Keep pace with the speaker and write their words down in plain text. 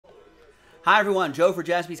Hi everyone, Joe for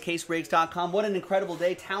JASPY'S What an incredible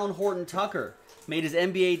day. Talon Horton-Tucker made his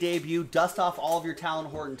NBA debut. Dust off all of your Talon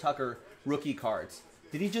Horton-Tucker rookie cards.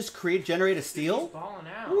 Did he just generate a steal? He's balling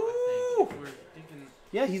out, Woo! I think. We're thinking...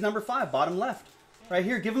 Yeah, he's number 5, bottom left. Right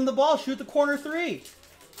here, give him the ball, shoot the corner 3.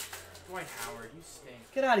 Dwight Howard, you stink.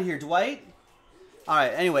 Get out of here, Dwight. All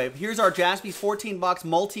right, anyway, here's our Jaspy's 14-box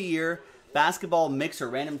multi-year basketball mixer,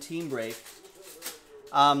 random team break.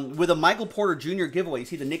 With a Michael Porter Jr. giveaway. You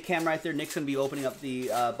see the Nick cam right there. Nick's going to be opening up the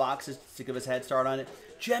boxes to give us a head start on it.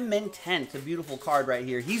 Gem Mint 10. It's a beautiful card right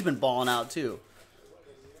here. He's been balling out, too.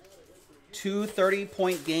 2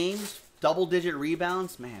 30-point games. Double-digit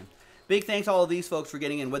rebounds. Man. Big thanks to all of these folks for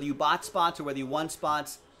getting in. Whether you bought spots or whether you won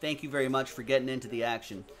spots, thank you very much for getting into the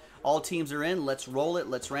action. All teams are in. Let's roll it.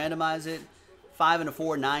 Let's randomize it. 5 and a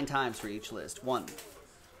 4, 9 times for each list. 1,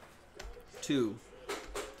 2,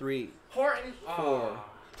 3, Horton. 4,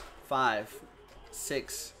 5,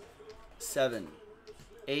 6, 7,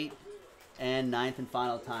 8, and 9th and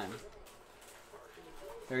final time.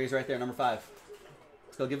 There he is right there, number 5.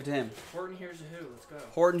 Let's go give it to him. Horton, here's a who. Let's go.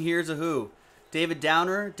 Horton, here's a who. David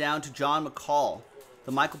Downer down to John McCall.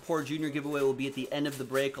 The Michael Porter Jr. giveaway will be at the end of the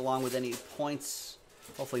break along with any points.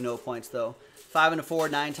 Hopefully no points, though. 5 and a 4,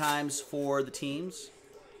 9 times for the teams.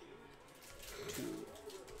 2.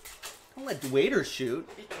 Don't let waiters shoot.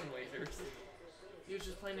 He was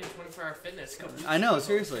just playing in 24-hour fitness. I know,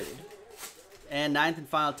 seriously. And 9th and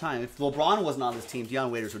final time. If LeBron wasn't on this team,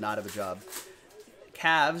 Deion Waiters would not have a job.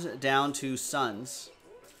 Cavs down to Suns.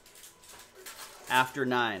 After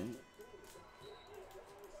 9.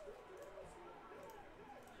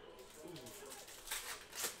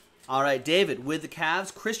 All right, David with the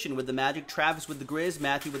Cavs, Christian with the Magic, Travis with the Grizz,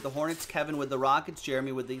 Matthew with the Hornets, Kevin with the Rockets,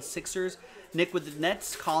 Jeremy with the Sixers, Nick with the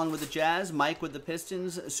Nets, Colin with the Jazz, Mike with the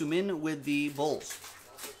Pistons, Sumin with the Bulls,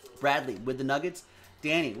 Bradley with the Nuggets,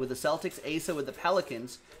 Danny with the Celtics, Asa with the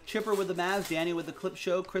Pelicans, Chipper with the Mavs, Danny with the Clip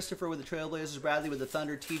Show, Christopher with the Trailblazers, Bradley with the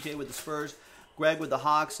Thunder, TJ with the Spurs, Greg with the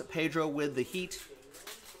Hawks, Pedro with the Heat,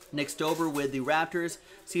 Nick Stober with the Raptors,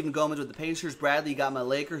 Stephen Gomez with the Pacers, Bradley, you got my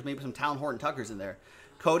Lakers, maybe some Talon Horton-Tuckers in there.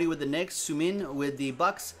 Cody with the Knicks, Sumin with the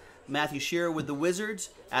Bucks, Matthew Shearer with the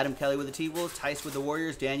Wizards, Adam Kelly with the T-Wolves, Tice with the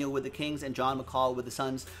Warriors, Daniel with the Kings, and John McCall with the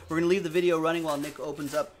Suns. We're going to leave the video running while Nick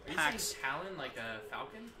opens up packs. Are you saying Talon like a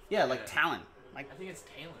falcon? Yeah, like Talon. I think it's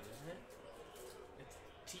Talon, isn't it?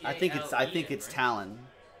 It's T-A-L-E-N, I think it's right? Talon.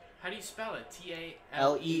 How do you spell it?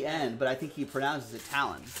 T-A-L-E-N, but I think he pronounces it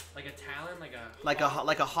Talon. Like a talon?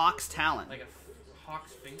 Like a hawk's talon. Like a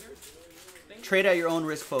hawk's finger? Trade at your own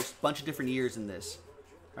risk, folks. Bunch of different years in this.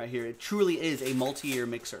 Right here. It truly is a multi-year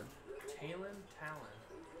mixer. Talon?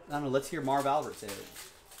 I don't know. Let's hear Marv Albert say it.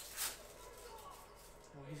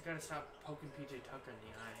 Well, he's got to stop poking PJ Tucker in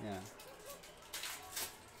the eye. Yeah.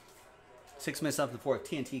 6 minutes up to the 4th.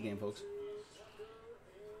 TNT game, folks.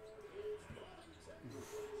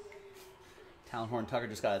 Talon Horton-Tucker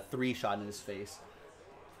just got a 3 shot in his face.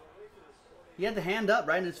 He had the hand up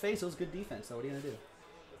right in his face. It was good defense, though. What are you going to do?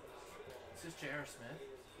 This is J.R. Smith.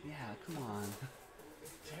 Yeah, come on.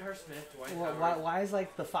 J.R. Smith, Dwight Howard. Why is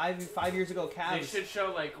like the five years ago Cavs? They should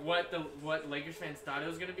show like what Lakers fans thought it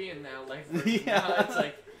was gonna be, and now like yeah. now it's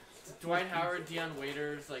like Dwight Howard, Deion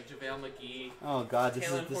Waiters, like JaVale McGee. Oh God, this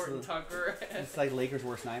Talon is Horton-Tucker. It's like Lakers'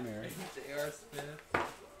 worst nightmare. J.R. Smith.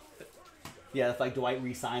 Yeah, if like Dwight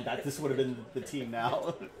re-signed, this would have been the team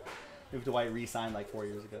now. If Dwight re-signed like 4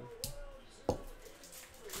 years ago.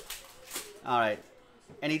 All right,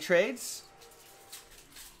 any trades?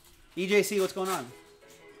 EJC, what's going on?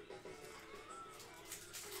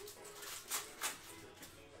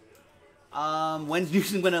 When's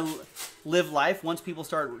usually going to live life? Once people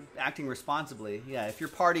start acting responsibly. Yeah, if you're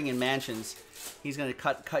partying in mansions, he's going to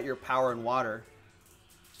cut your power and water,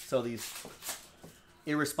 so these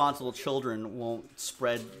irresponsible children won't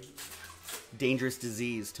spread dangerous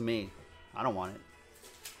disease to me. I don't want it.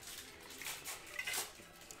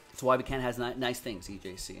 That's why we can't have nice things,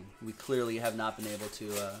 EJC. We clearly have not been able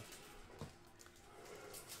to.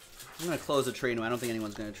 I'm going to close the trade. No, I don't think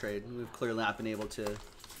anyone's going to trade. We've clearly not been able to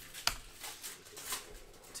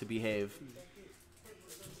behave.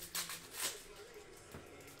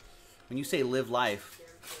 When you say live life,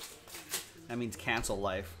 that means cancel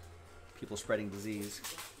life. People spreading disease.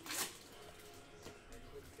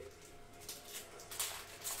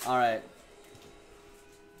 All right.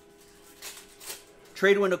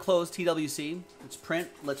 Trade window closed, TWC. Let's print.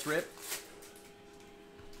 Let's rip.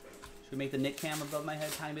 Should we make the Nick cam above my head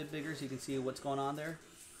a tiny bit bigger so you can see what's going on there?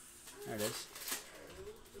 There it is.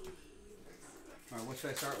 All right, what should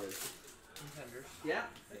I start with? Contenders. Yeah.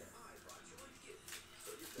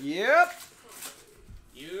 Yep.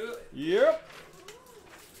 You. Yep.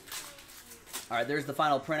 All right, there's the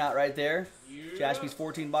final printout right there. JASPY'S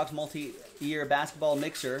 14-box multi-year basketball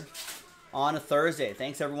mixer on a Thursday.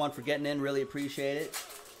 Thanks, everyone, for getting in. Really appreciate it.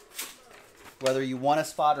 Whether you won a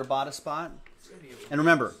spot or bought a spot. And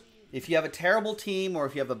remember, if you have a terrible team or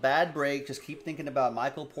if you have a bad break, just keep thinking about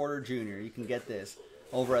Michael Porter Jr. You can get this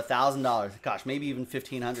over $1,000. Gosh, maybe even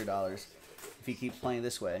 $1,500 if he keeps playing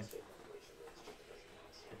this way.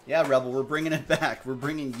 Yeah, Rebel, we're bringing it back. We're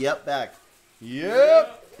bringing Yep back.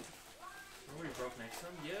 Yep. We broke next to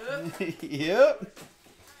him. Yep. Yep.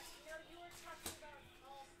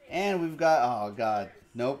 And we've got, oh, God.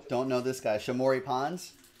 Nope, don't know this guy. Shamori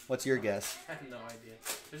Pons. What's your guess? I have no idea.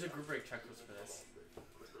 There's a group break checklist for this.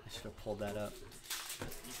 I should have pulled that up.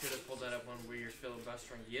 You should have pulled that up when we were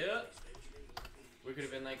filibustering. Yep. We could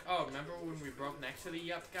have been like, oh, remember when we broke next to the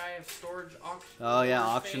Yup guy of storage auction? Oh yeah,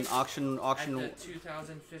 auction. At the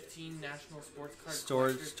 2015 National Sports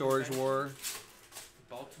Card storage war.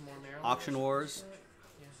 Baltimore, Maryland. Auction wars.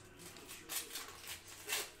 Yeah.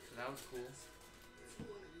 So that was cool.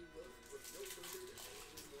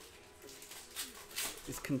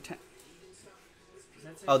 It's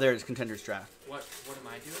Oh, there it is, Contenders Draft. What am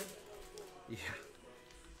I doing? Yeah.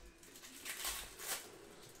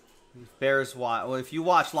 Bears watch. Well, if you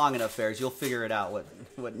watch long enough, Bears, you'll figure it out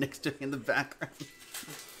what Nick's doing in the background.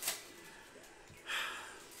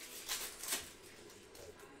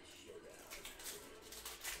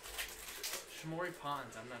 Shamori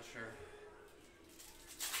Pons, I'm not sure.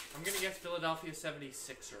 I'm gonna guess Philadelphia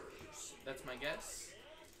 76ers. That's my guess.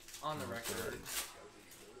 On the record.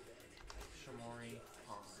 Shamori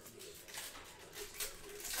Pons.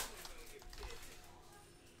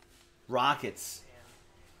 Rockets.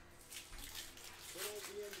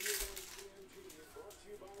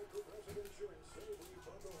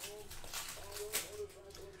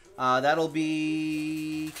 That'll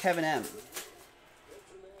be Kevin M.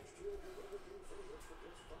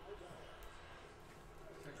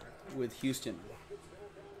 With Houston.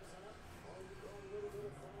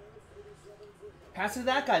 Pass it to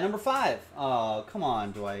that guy, number 5. Oh, come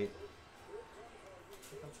on, Dwight.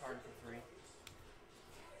 Becomes hard for 3.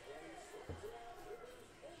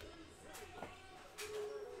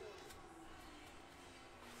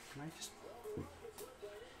 Can I just...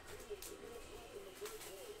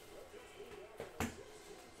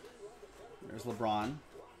 There's LeBron.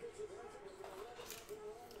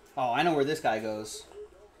 Oh, I know where this guy goes.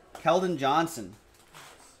 Keldon Johnson.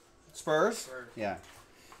 Spurs? Yeah.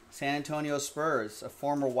 San Antonio Spurs. A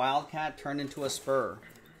former Wildcat turned into a Spur.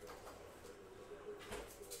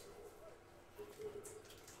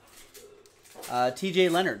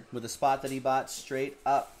 TJ Leonard with a spot that he bought straight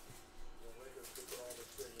up.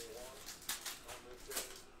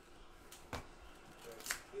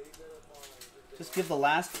 Just give the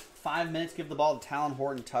last 5 minutes, give the ball to Talon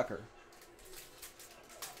Horton Tucker.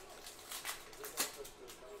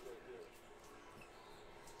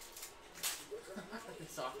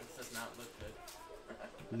 This offense does not look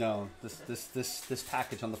good. No, this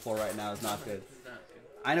package on the floor right now is not good. It's not good.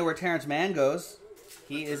 I know where Terrence Mann goes.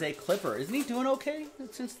 He is a Clipper. Isn't he doing okay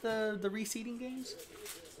since the reseeding games?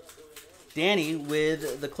 Danny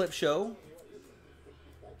with the Clip Show.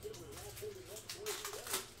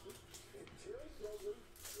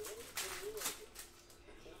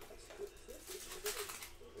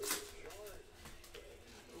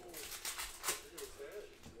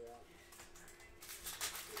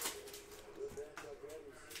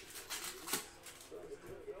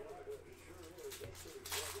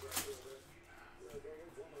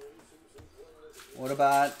 What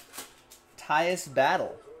about Tyus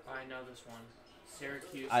Battle? I know this one.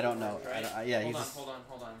 Syracuse. I don't know. Right? Yeah, Hold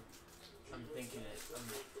on. I'm thinking it. I'm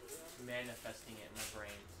manifesting it in my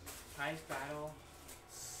brain. Tyus Battle.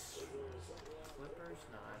 Clippers?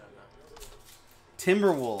 No, I don't know.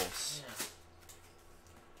 Timberwolves. Yeah.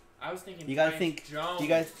 I was thinking. You gotta Tyus think. Jones. You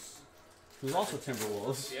guys. Who's also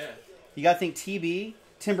Timberwolves? Yeah. You gotta think TB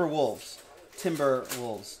Timberwolves.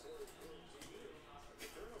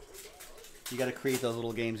 You gotta create those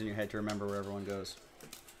little games in your head to remember where everyone goes.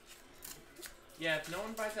 Yeah, if no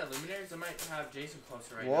one buys that Luminaries, I might have Jason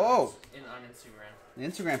post it right Whoa. now on Instagram. The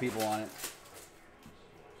Instagram people want it.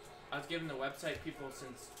 I was giving the website people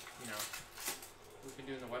since, we've been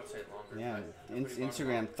doing the website longer. Yeah, but nobody bought them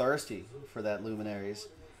Instagram thirsty for that Luminaries.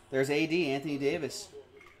 There's AD, Anthony Davis,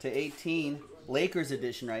 to 18. Lakers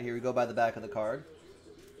edition right here. We go by the back of the card.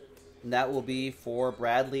 And that will be for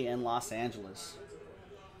Bradley and Los Angeles.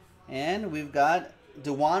 And we've got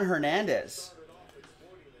DeJuan Hernandez.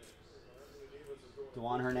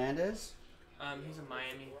 DeJuan Hernandez? He's a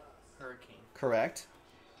Miami Hurricane. Correct.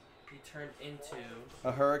 He turned into...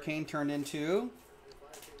 A Hurricane turned into...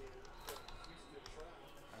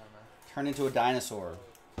 Turn into a dinosaur.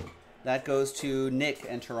 That goes to Nick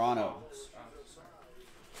and Toronto.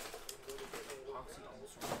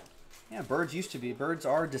 Yeah, birds used to be. Birds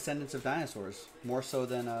are descendants of dinosaurs, more so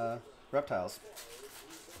than reptiles.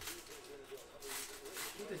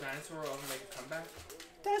 Think the dinosaur will ever make a comeback?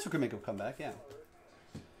 Dinosaur could make a comeback, yeah.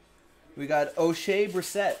 We got O'Shea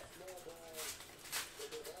Brissett.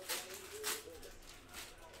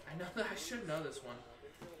 I know that I should know this one.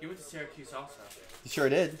 He went to Syracuse also. You sure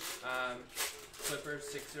did. Clippers,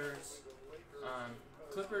 Sixers.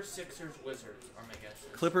 Clippers, Sixers, Wizards are my guesses.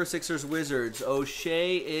 Clippers, Sixers, Wizards.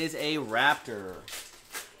 O'Shea is a Raptor.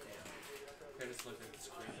 Damn. Could have just looked at the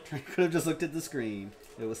screen. Could have just looked at the screen.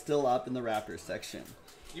 It was still up in the Raptors section.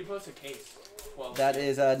 You post a case. 12. That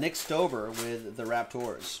is Nick Stober with the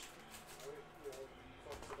Raptors.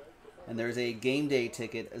 And there's a game day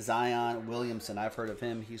ticket, Zion Williamson. I've heard of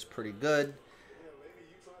him. He's pretty good.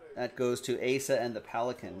 That goes to Asa and the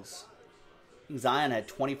Pelicans. Zion had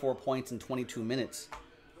 24 points in 22 minutes.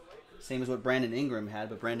 Same as what Brandon Ingram had,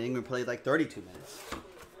 but Brandon Ingram played like 32 minutes.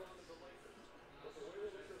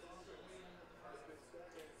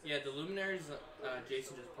 Yeah, the Luminaries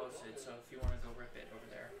Jason just posted, so if you want to go rip it over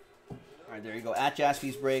there. All right, there you go. At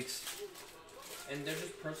JASPY'S Breaks. And they're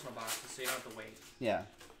just personal boxes, so you don't have to wait. Yeah.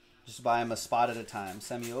 Just buy them a spot at a time.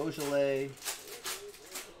 Semi Ojeleye.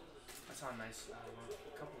 I saw a nice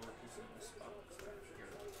couple rookies in this box.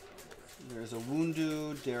 There's a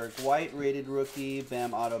Wundu, Derek White, rated rookie,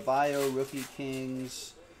 Bam Adebayo, rookie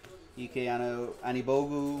Kings, Ike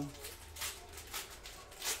Anibogu.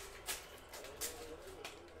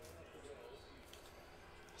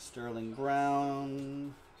 Sterling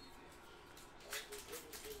Brown,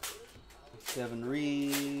 Devin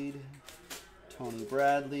Reed, Tony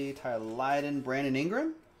Bradley, Tyler Lydon, Brandon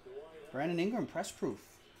Ingram. Brandon Ingram, press proof.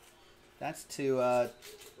 That's to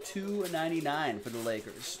 $2.99 for the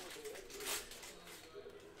Lakers.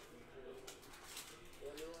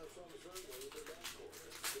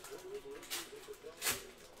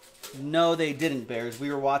 No, they didn't, Bears.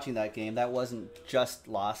 We were watching that game. That wasn't just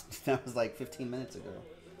lost. That was like 15 minutes ago.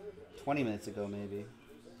 20 minutes ago, maybe.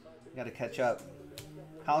 Got to catch up.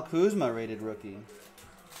 Kyle Kuzma, rated rookie.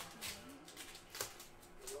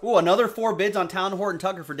 Ooh, another 4 bids on Town Horton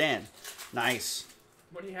Tucker for Dan. Nice.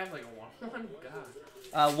 What do you have, like a 1-1?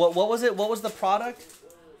 God. What was it? What was the product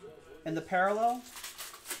and the parallel?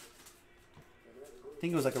 I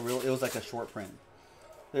think it was like a short print.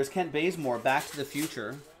 There's Kent Bazemore, Back to the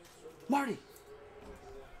Future. Marty!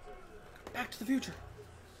 Back to the Future.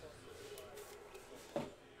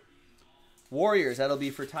 Warriors, that'll be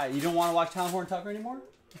for Ty. You don't want to watch Town Horton Tucker anymore?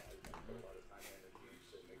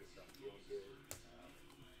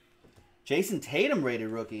 Jason Tatum, rated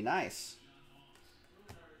rookie. Nice.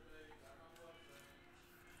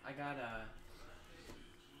 I got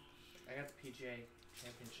the PGA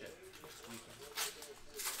Championship this weekend.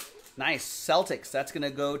 Nice. Celtics. That's going to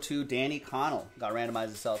go to Danny Connell. Got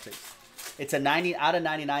randomized to Celtics. It's a 90 out of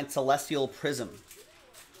 99 Celestial Prism.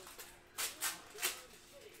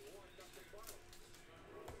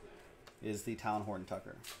 Is the Town Horton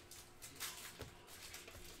Tucker.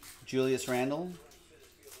 Julius Randle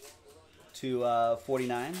to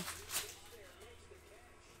 49.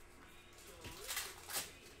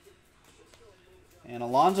 And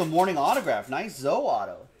Alonzo Mourning autograph. Nice Zoe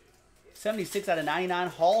auto. 76 out of 99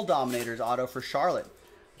 Hall Dominators auto for Charlotte.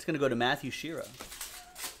 It's going to go to Matthew Shearer.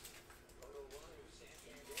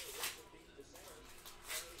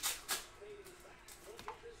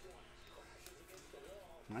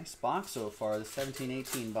 Nice box so far, the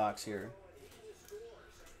 17-18 box here.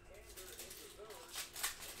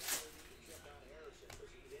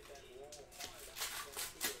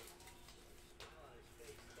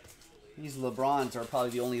 These LeBrons are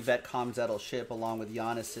probably the only vet comms that'll ship, along with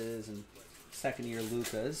Giannis's and second-year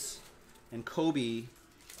Lukas. And Kobe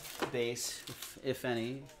base, if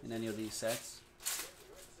any, in any of these sets.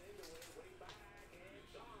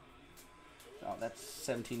 Oh, that's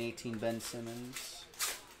 17-18 Ben Simmons.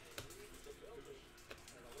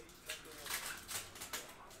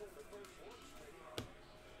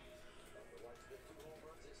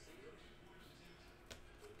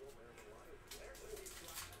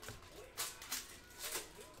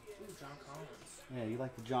 Yeah, you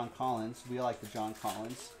like the John Collins. We like the John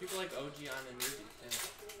Collins. People like OG on the newbie too.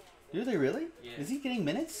 Do they really? Yeah. Is he getting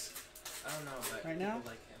minutes? I don't know, but right people now?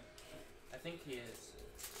 like him. I think he is.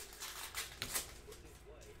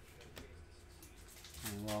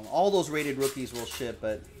 Well, all those rated rookies will ship,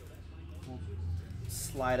 but we'll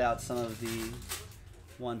slide out some of the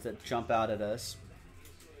ones that jump out at us.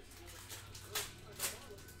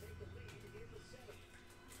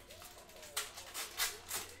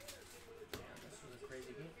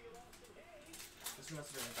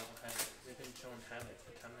 have been a doubleheader. They've been showing highlights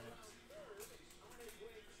for 10 minutes.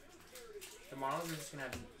 The Marlins are just gonna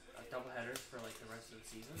have a doubleheaders for like the rest of the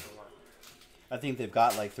season, or what? I think they've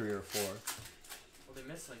got like 3 or 4. Well, they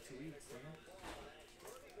missed like 2 weeks, didn't they?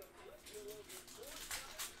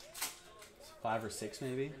 5 or 6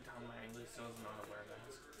 maybe. And Tom Langley still doesn't know how to wear a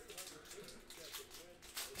mask.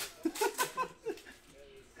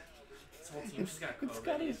 This whole team just got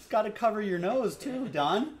COVID. It's got to cover your nose too,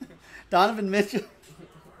 Don. Donovan Mitchell.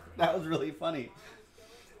 That was really funny.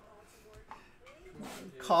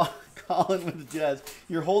 Colin with the Jazz.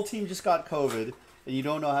 Your whole team just got COVID, and you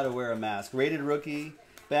don't know how to wear a mask. Rated rookie.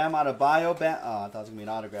 Bam Adebayo. Bam. Oh, I thought it was gonna be an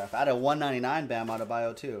autograph. I had a 199 Bam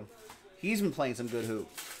Adebayo too. He's been playing some good hoop.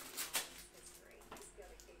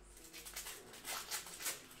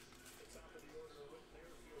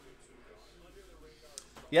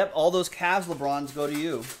 Yep, all those Cavs LeBrons go to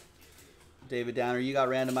you. David Downer, you got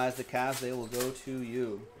randomized the Cavs. They will go to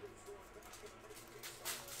you.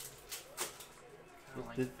 I don't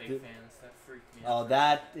like the fake fans. That freaked me Oh, out.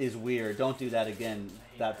 that is weird. Don't do that again,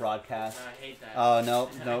 that broadcast. No, I hate that. Oh, no,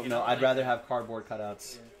 no, You no. don't I'd like rather that. have cardboard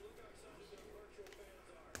cutouts. Yeah.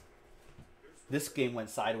 This game went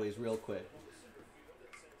sideways real quick.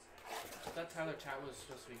 I thought Tyler Chat was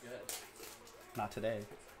supposed to be good. Not today.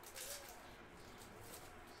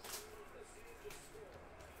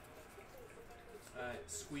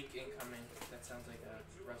 Squeak incoming. That sounds like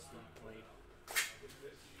a rusty blade.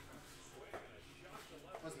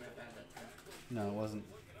 Wasn't that bad that time. No, it wasn't.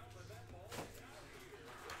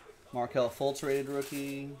 Markelle Fultz rated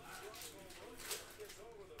rookie.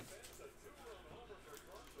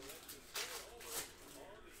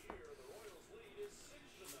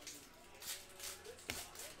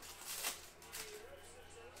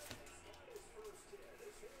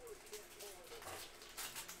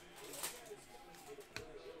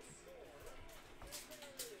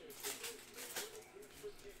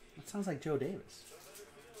 That sounds like Joe Davis.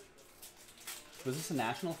 Was this a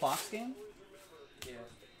National Fox game? Yeah.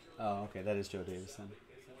 Oh, okay. That is Joe Davis then.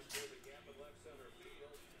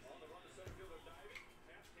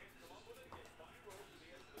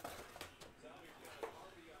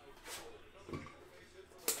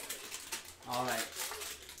 All right.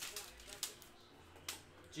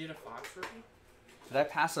 Did you get a Fox rookie? Did I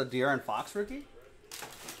pass a De'Aaron Fox rookie?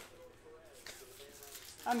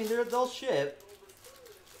 I mean, they'll ship.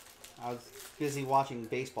 I was busy watching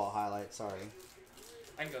baseball highlights. Sorry.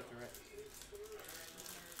 I can go through it.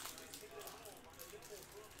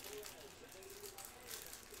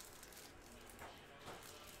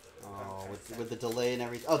 Oh, with the delay and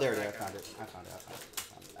everything. Oh, there it is. I found it.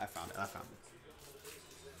 I found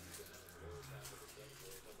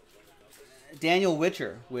it. Daniel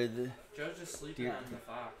Witcher with. Joe's just sleeping on the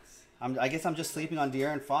Fox. I guess I'm just sleeping on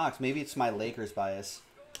De'Aaron Fox. Maybe it's my Lakers bias.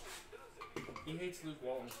 He hates Luke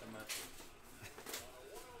Walton so much.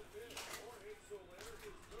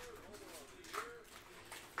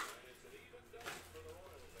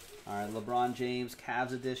 All right, LeBron James,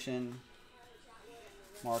 Cavs edition.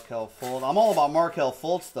 Markelle Fultz. I'm all about Markelle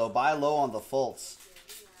Fultz, though. Buy low on the Fultz.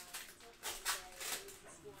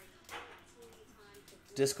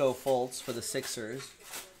 Disco Fultz for the Sixers.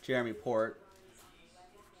 Jeremy Port.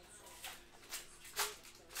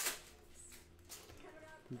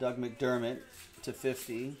 Doug McDermott to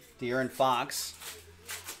 50. De'Aaron Fox.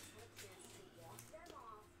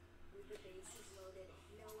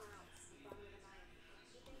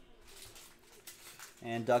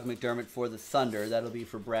 And Doug McDermott for the Thunder. That'll be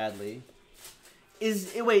for Bradley. Is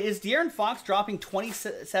De'Aaron Fox dropping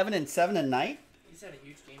 27 and 7 a night? He's had a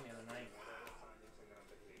huge game the other night.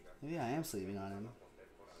 Maybe I am sleeping on him.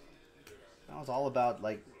 That was all about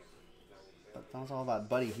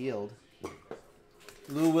Buddy Hield.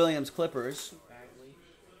 Lou Williams Clippers Bagley.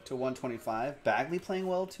 to 125. Bagley playing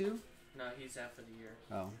well too? No, he's out for the year.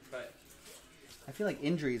 Oh. But I feel like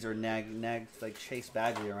injuries are like chase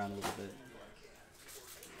Bagley around a little bit.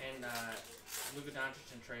 and Luka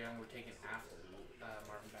Doncic and Trae Young were taken after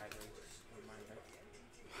Marvin Bagley. Just a reminder.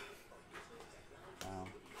 Wow.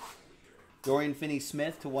 Dorian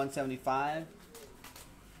Finney-Smith to 175.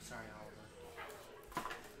 Sorry, Oliver.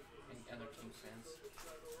 And other Kings fans.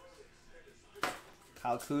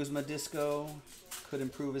 Kyle Kuzma disco. Could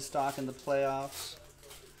improve his stock in the playoffs.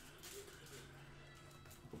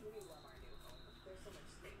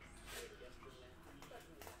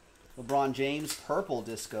 LeBron James purple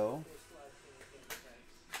disco.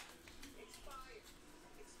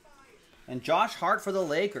 And Josh Hart for the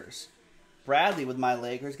Lakers. Bradley with my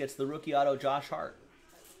Lakers gets the rookie auto Josh Hart.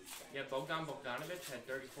 Yeah, Bogdan Bogdanovic had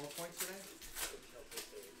 34 points today.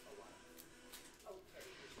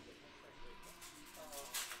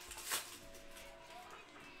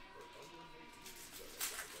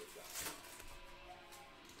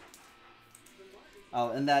 Oh,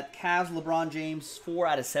 and that Cavs LeBron James 4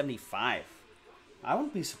 out of 75. I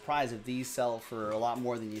wouldn't be surprised if these sell for a lot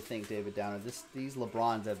more than you think, David Downer. These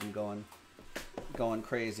LeBrons have been going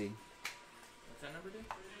crazy. What's that number do?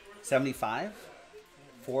 75?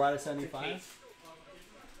 4 out of 75?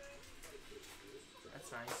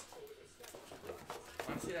 That's nice.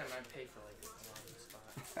 Honestly, that might pay for like a lot of the spot.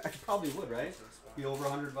 I probably would, right? Be over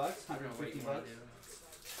 $100, $150. I don't know what you want to do.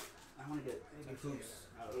 I want to get maybe hoops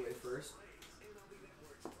out of the way first.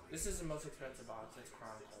 This is the most expensive box. It's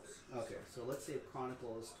Chronicles. Okay, so let's say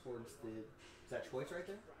Chronicle is towards the... Is that choice right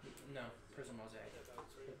there? No, Prism Mosaic.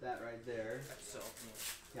 Put that right there. That's so me.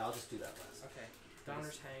 Yeah, I'll just do that last. Okay.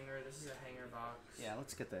 Donner's hanger. This is a hanger box. Yeah,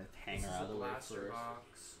 let's get the hanger out of the way first. This is a blaster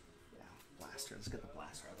box. Yeah, blaster. Let's get the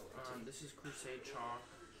blaster out of the way too. This is Crusade chalk.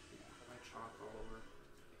 My chalk all over.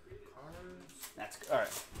 Cards. That's all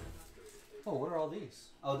right. Oh, what are all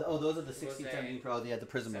these? Oh, those are the 16, 17 Pro. Yeah, the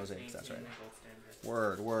Prism Mosaics. That's right.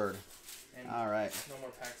 Word. And all right. No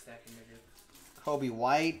more pack stacking, nigga. Kobe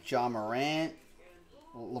White, John Morant,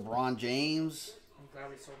 LeBron James. I'm glad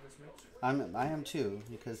we sold this mix. I am too,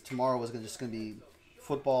 because tomorrow was just gonna be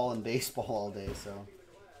football and baseball all day. So.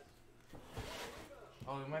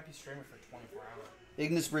 Oh, we might be streaming for 24 hours.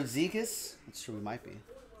 Ignas Brzezikis. That's true. We might be.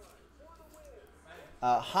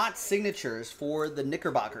 Hot signatures for the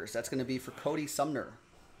Knickerbockers. That's going to be for Cody Sumner.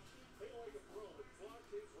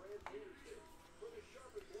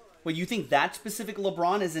 Well, you think that specific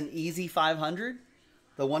LeBron is an easy 500?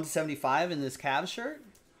 The 1/75 in this Cavs shirt?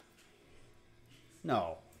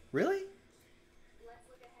 No. Really?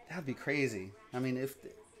 That'd be crazy. I mean, if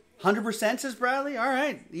 100% says Bradley, all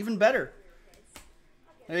right, even better.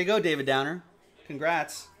 There you go, David Downer.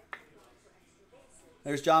 Congrats.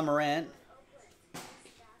 There's John Morant.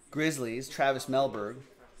 Grizzlies, Travis Melberg.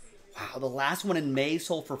 Wow, the last one in May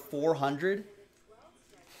sold for $400.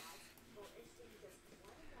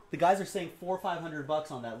 The guys are saying $400 or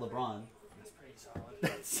 $500 on that LeBron. That's pretty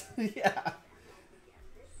solid. Yeah,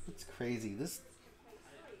 that's crazy. This,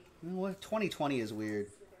 you know what? 2020 is weird.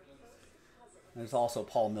 There's also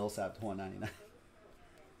Paul Millsap to 199.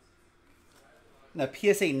 Now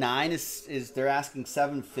PSA 9 is they're asking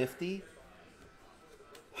 $750.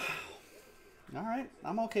 All right,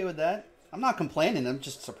 I'm okay with that. I'm not complaining. I'm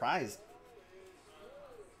just surprised.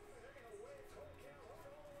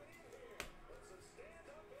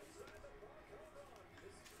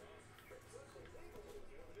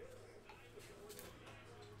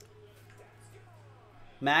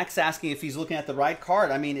 Max asking if he's looking at the right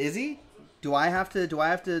card. I mean, is he? Do I have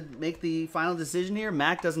to make the final decision here?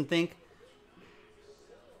 Mac doesn't think.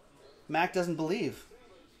 Mac doesn't believe.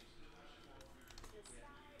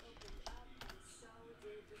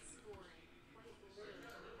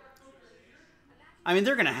 I mean,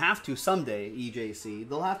 they're going to have to someday, EJC.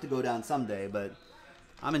 They'll have to go down someday, but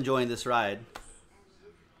I'm enjoying this ride.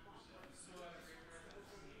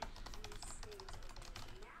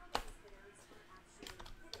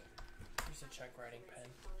 Here's a check writing pen.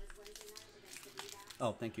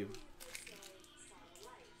 Oh, thank you.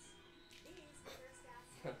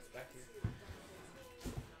 It's back here.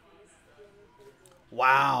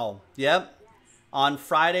 Wow. Yep. On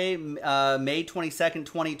Friday, May 22nd,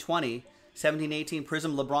 2020, 17-18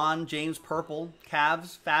 Prism LeBron James Purple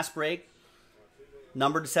Cavs Fast Break,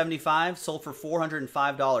 numbered to 75, sold for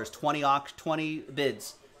 $405. 20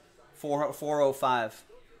 bids, 405.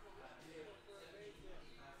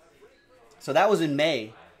 So that was in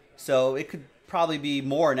May. So it could probably be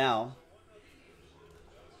more now.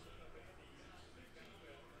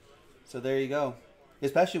 So there you go.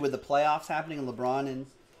 Especially with the playoffs happening and LeBron and,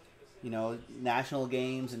 you know, national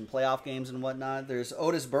games and playoff games and whatnot. There's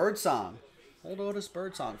Otis Birdsong. Old Otis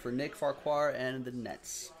Birdsong for Nick Farquhar and the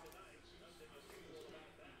Nets.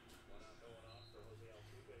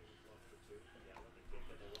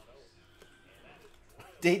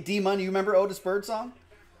 D-Mun, you remember Otis Birdsong?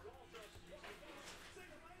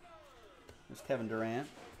 There's Kevin Durant.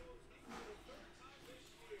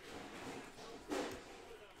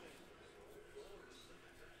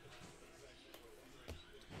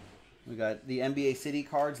 We got the NBA City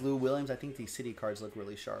cards, Lou Williams. I think these City cards look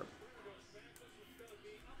really sharp.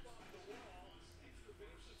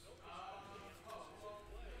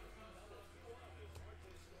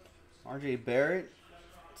 RJ Barrett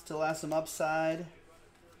still has some upside.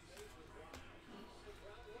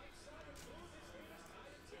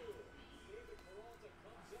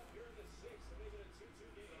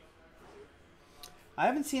 I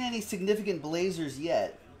haven't seen any significant Blazers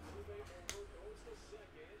yet.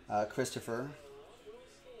 Christopher.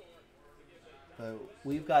 But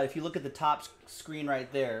we've got, if you look at the top screen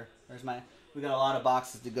right there, there's my We got a lot of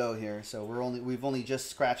boxes to go here, so we've only just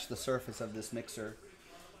scratched the surface of this mixer.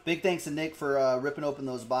 Big thanks to Nick for ripping open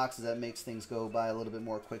those boxes. That makes things go by a little bit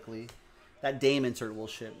more quickly. That Dame insert will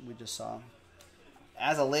ship. We just saw.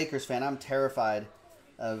 As a Lakers fan, I'm terrified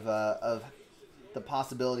of the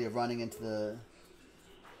possibility of running into the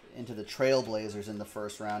Trailblazers in the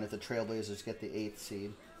first round if the Trailblazers get the 8th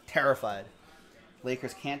seed. Terrified.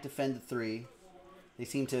 Lakers can't defend the 3. They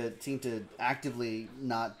seem to actively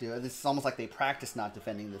not do it. This is almost like they practice not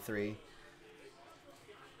defending the 3.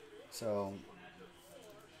 So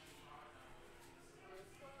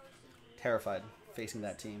terrified facing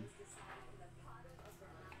that team.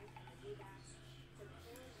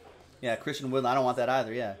 Yeah, Christian Wood. I don't want that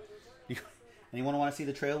either. Yeah. Anyone want to see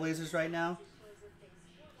the Trailblazers right now?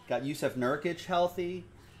 Got Yusuf Nurkic healthy.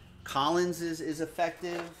 Collins is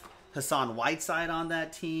effective. Hassan Whiteside on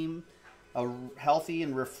that team. A healthy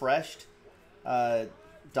and refreshed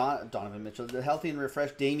Donovan Mitchell. The healthy and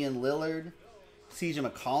refreshed Damian Lillard. CJ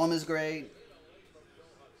McCollum is great.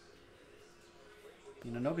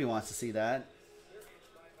 You know, nobody wants to see that.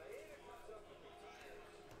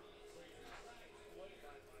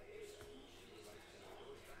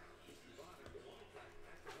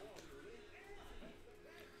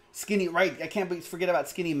 Skinny, right? I can't forget about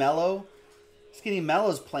Skinny Mello. Skinny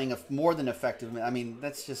Mello's playing a more than effective. I mean,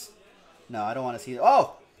 that's just no. I don't want to see it.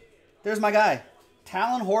 Oh, there's my guy,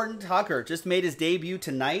 Talon Horton Tucker. Just made his debut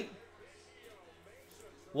tonight.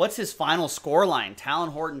 What's his final score line?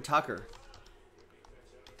 Talon Horton Tucker.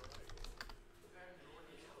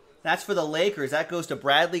 That's for the Lakers. That goes to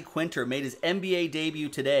Bradley Quinter. Made his NBA debut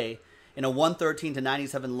today in a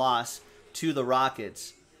 113-97 loss to the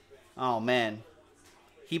Rockets. Oh man.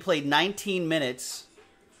 He played 19 minutes,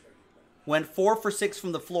 went 4 for 6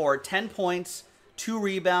 from the floor, 10 points, 2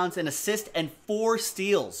 rebounds, an assist, and 4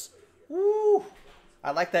 steals. Woo!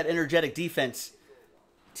 I like that energetic defense,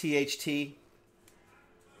 THT.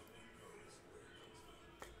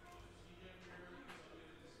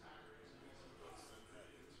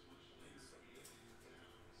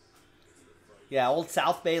 Yeah, old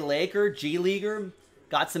South Bay Laker, G Leaguer,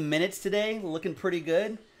 got some minutes today, looking pretty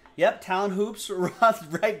good. Yep, Talon Hoops,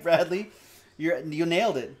 right, Bradley? You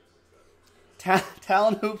nailed it.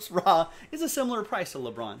 Talon Hoops Raw is a similar price to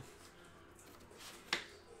LeBron.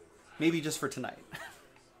 Maybe just for tonight.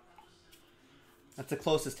 That's the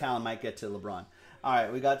closest Talon might get to LeBron. All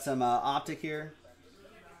right, we got some Optic here.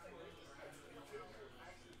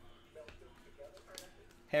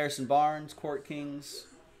 Harrison Barnes, Court Kings.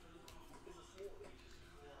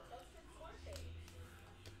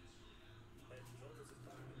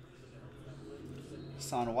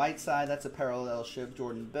 On Whiteside, that's a parallel ship.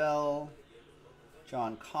 Jordan Bell,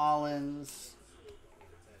 John Collins.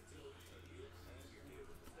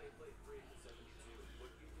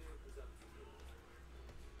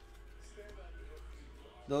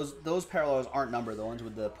 Those parallels aren't numbered, the ones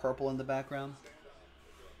with the purple in the background.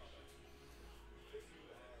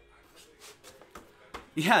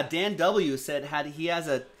 Yeah, Dan W said he has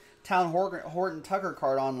a Talon Horton Tucker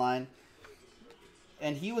card online,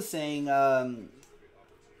 and he was saying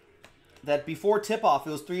that before tip-off,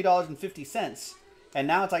 it was $3.50, and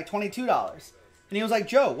now it's like $22. And he was like,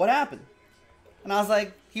 Joe, what happened? And I was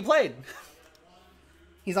like, he played.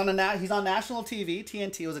 He's on national TV.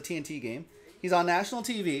 TNT, it was a TNT game. He's on national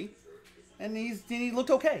TV, and he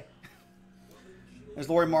looked okay. There's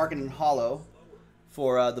Laurie Markin and Hollow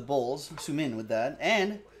for the Bulls. Sumin with that.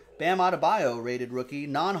 And Bam Adebayo, rated rookie,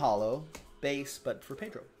 non-hollow, base, but for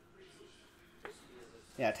Pedro.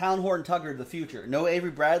 Yeah, Talon Horton Tucker, the future. No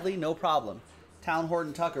Avery Bradley, no problem. Talon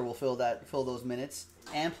Horton Tucker will fill those minutes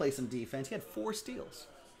and play some defense. He had 4 steals.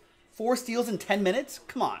 4 steals in 10 minutes?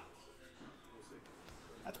 Come on.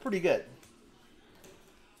 That's pretty good.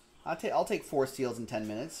 I'll take 4 steals in 10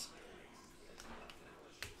 minutes.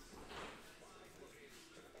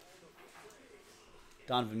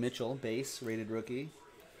 Donovan Mitchell, base, rated rookie.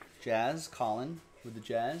 Jazz, Colin with the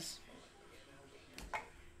Jazz.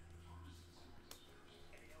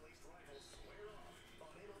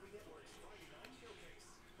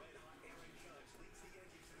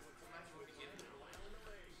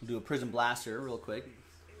 We'll do a Prism Blaster real quick.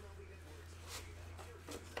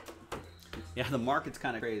 Yeah, the market's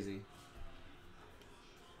kind of crazy.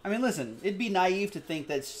 I mean, listen, it'd be naive to think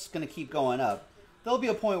that it's going to keep going up. There'll be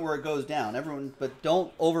a point where it goes down. Everyone, but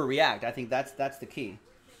don't overreact. I think that's the key.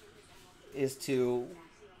 Is to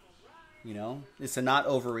not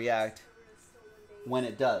overreact when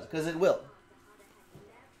it does, because it will.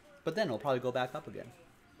 But then it'll probably go back up again.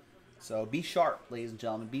 So be sharp, ladies and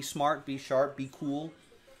gentlemen. Be smart, be sharp, be cool.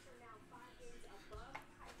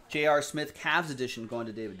 J.R. Smith Cavs edition going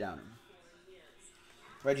to David Downer.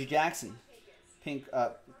 Reggie Jackson. Pink,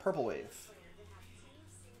 Purple Wave.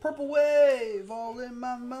 Purple Wave, all in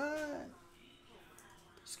my mind.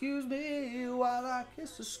 Excuse me while I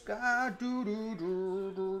kiss the sky. Do, do,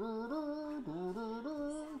 do, do, do, do, do, do,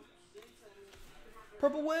 do.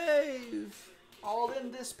 Purple Wave, all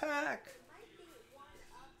in this pack.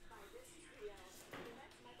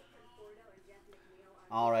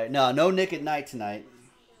 All right, no Nick at Night tonight.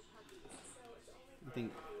 I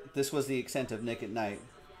think this was the extent of Nick at Night.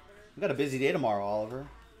 We got a busy day tomorrow, Oliver.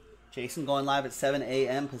 Jason going live at 7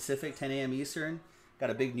 a.m. Pacific, 10 a.m. Eastern. Got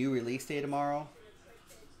a big new release day tomorrow.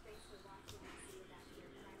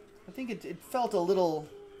 I think it felt a little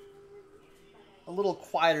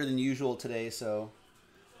quieter than usual today, so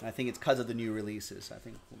I think it's because of the new releases. I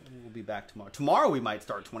think we'll be back tomorrow. Tomorrow we might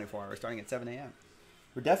start 24 hours, starting at 7 a.m.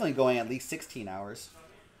 We're definitely going at least 16 hours.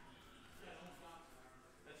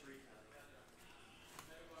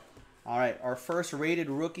 All right, our first rated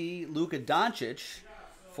rookie, Luka Doncic,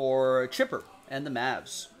 for Chipper and the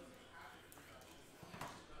Mavs.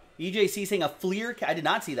 EJC saying a Fleer, I did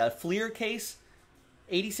not see that, a Fleer case,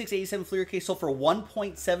 86-87 Fleer case sold for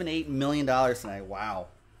 $1.78 million tonight. Wow.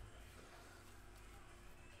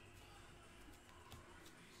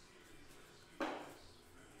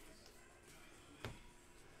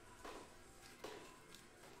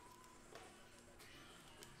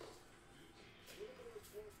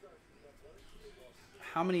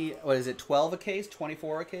 How many, what is it, 12 a case,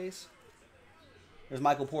 24 a case? There's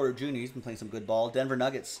Michael Porter Jr., he's been playing some good ball. Denver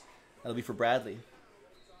Nuggets, that'll be for Bradley.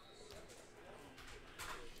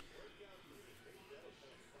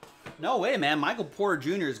 No way, man, Michael Porter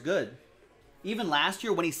Jr. is good. Even last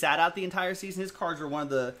year when he sat out the entire season, his cards were one of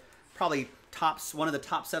the, probably one of the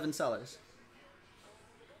top 7 sellers.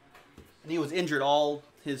 And he was injured all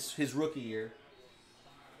his rookie year.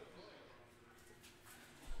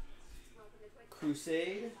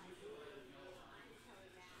 Crusade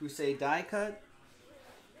die cut.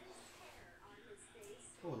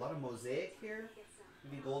 Oh, a lot of mosaic here.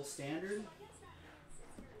 Maybe gold standard.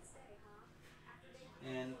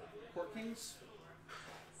 And Court Kings.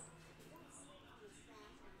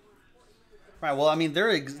 Right. Well, I mean, there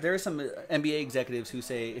are some NBA executives who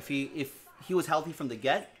say if he was healthy from the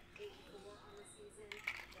get,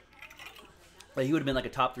 like he would have been like a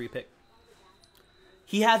top 3 pick.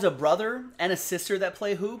 He has a brother and a sister that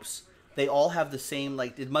play hoops. They all have the same,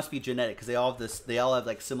 like, it must be genetic because they all have this. They all have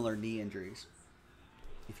like similar knee injuries.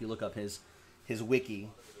 If you look up his wiki,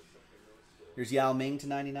 there's Yao Ming to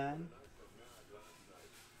 99,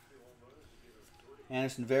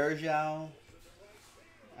 Anderson Varejao,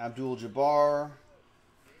 Abdul Jabbar,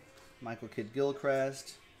 Michael Kidd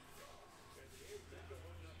Gilchrist,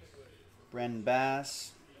 Brandon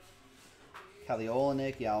Bass, Kelly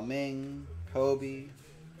Olynyk, Yao Ming, Kobe.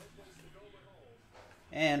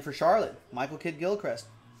 And for Charlotte, Michael Kidd Gilchrist.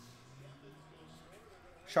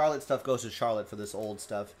 Charlotte stuff goes to Charlotte for this old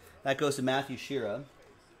stuff. That goes to Matthew Shira.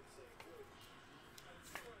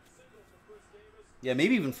 Yeah,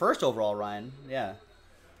 maybe even first overall, Ryan. Yeah.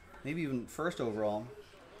 Maybe even first overall.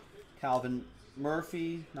 Calvin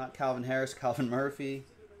Murphy. Not Calvin Harris, Calvin Murphy.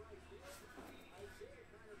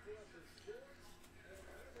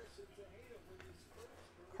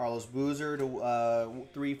 Carlos Boozer to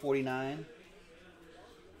 349.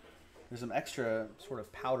 There's some extra sort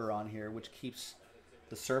of powder on here, which keeps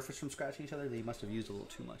the surface from scratching each other. They must have used a little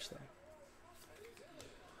too much, though.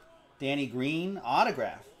 Danny Green,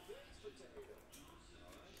 autograph.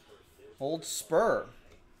 Old Spur.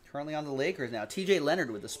 Currently on the Lakers now. TJ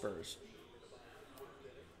Leonard with the Spurs.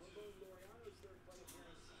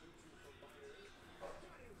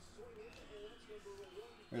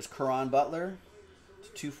 There's Caron Butler to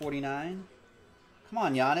 249. Come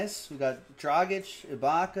on, Giannis. We got Dragic,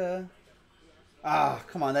 Ibaka. Ah,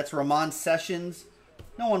 come on. That's Ramon Sessions.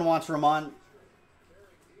 No one wants Ramon.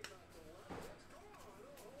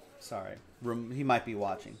 Sorry. He might be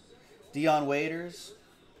watching. Dion Waiters.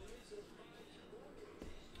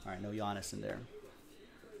 All right, no Giannis in there.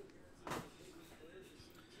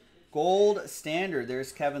 Gold standard.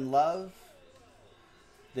 There's Kevin Love.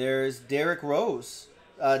 There's Derrick Rose.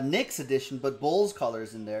 Knicks edition, but Bulls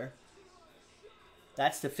colors in there.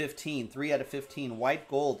 That's to 15. 3 out of 15. White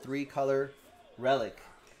gold, 3-color relic.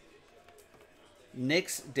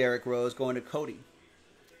 Knicks Derrick Rose going to Cody.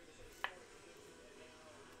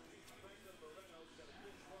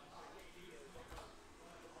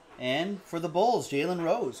 And for the Bulls, Jalen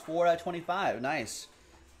Rose, 4 out of 25. Nice.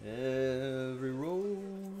 Every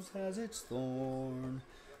rose has its thorn.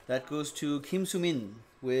 That goes to Kim Soo-min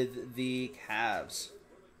with the Cavs.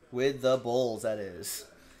 With the Bulls, that is.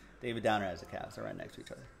 David Downer has the Cavs. They're right next to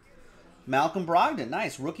each other. Malcolm Brogdon,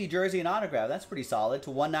 nice. Rookie jersey and autograph. That's pretty solid.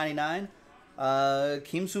 To 199.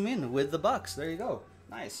 Kim Soo-min with the Bucks. There you go.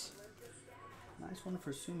 Nice. Nice one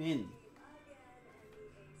for Soo-min.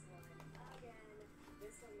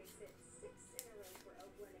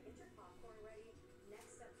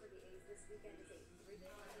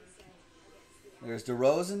 There's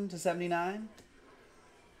DeRozan to 79.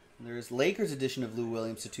 There's Lakers edition of Lou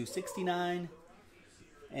Williams to 269.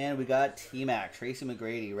 And we got T-Mac, Tracy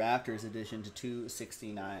McGrady, Raptors edition to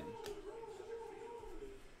 269.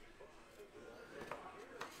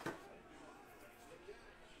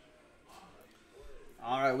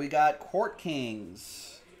 All right, we got Court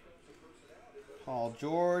Kings. Paul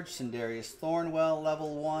George, Sindarius Thornwell,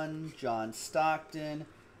 level 1. John Stockton,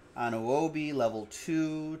 Anunoby, level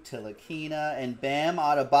 2. Tilakina, and Bam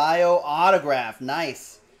Adebayo autograph.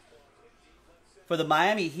 Nice. For the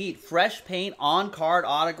Miami Heat, fresh paint on-card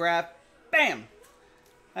autograph. Bam!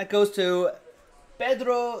 That goes to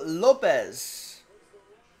Pedro Lopez.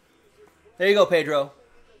 There you go, Pedro.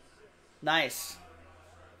 Nice.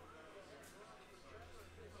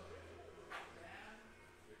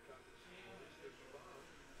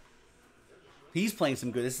 He's playing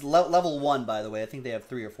some good. This is level 1, by the way. I think they have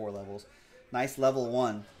 3 or 4 levels. Nice level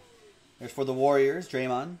 1. There's for the Warriors,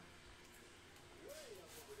 Draymond.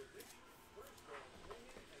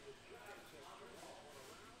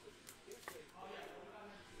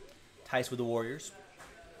 Tice with the Warriors.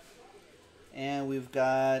 And we've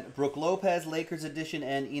got Brooke Lopez, Lakers edition,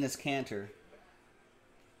 and Enes Kanter.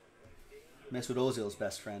 Mesut Ozil's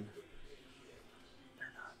best friend.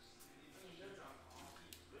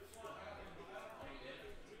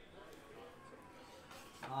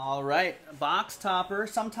 All right, box topper.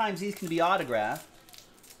 Sometimes these can be autographed.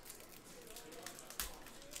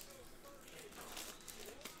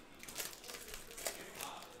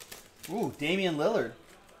 Ooh, Damian Lillard.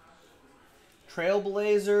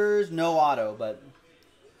 Trailblazers, no auto, but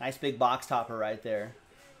nice big box topper right there.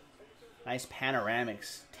 Nice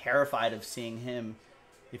panoramics. Terrified of seeing him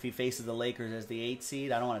if he faces the Lakers as the 8th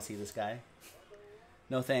seed. I don't want to see this guy.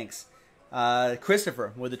 No thanks.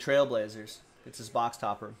 Christopher with the Trailblazers. It's his box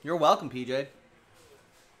topper. You're welcome, PJ.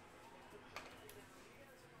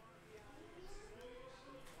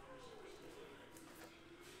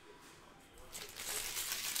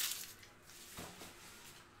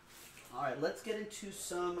 All right, let's get into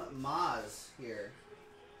some Maz here.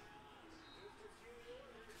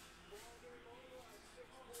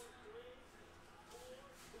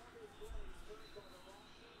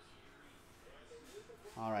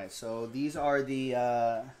 All right, so these are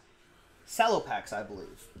the cello packs, I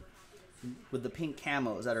believe, with the pink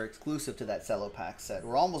camos that are exclusive to that cello pack set.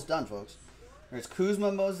 We're almost done, folks. There's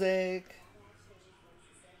Kuzma Mosaic,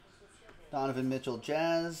 Donovan Mitchell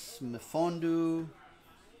Jazz, Mfondu.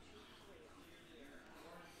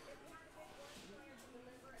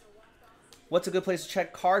 What's a good place to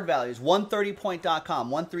check card values? 130point.com,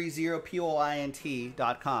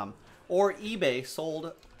 130point.com, or eBay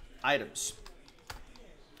sold items.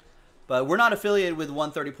 But we're not affiliated with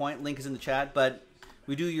 130 Point. Link is in the chat, but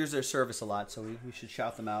we do use their service a lot, so we should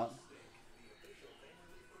shout them out.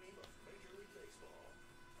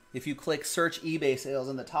 If you click search eBay sales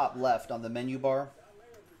in the top left on the menu bar,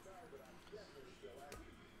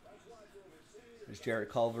 there's Jarrett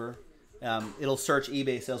Culver. It'll search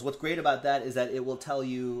eBay sales. What's great about that is that it will tell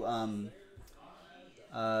you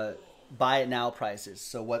buy it now prices.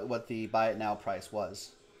 So what the buy it now price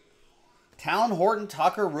was. Talon Horton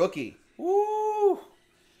Tucker rookie. Woo!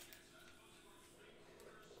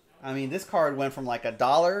 I mean, this card went from like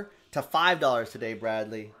 $1 to $5 today,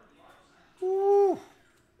 Bradley. Woo!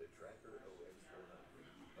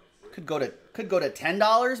 Could go to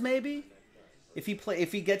 $10 maybe if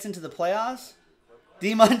he gets into the playoffs.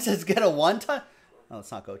 D-Mun says get a one-time. Oh,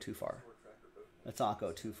 let's not go too far. Let's not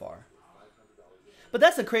go too far. But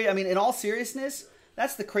that's the crazy. I mean, in all seriousness,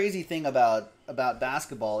 that's the crazy thing about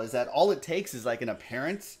basketball is that all it takes is like an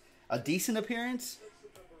appearance, a decent appearance,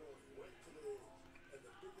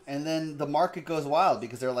 and then the market goes wild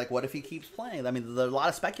because they're like, what if he keeps playing? I mean, there are a lot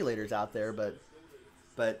of speculators out there, but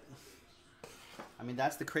I mean,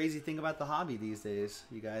 that's the crazy thing about the hobby these days,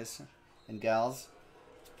 you guys and gals.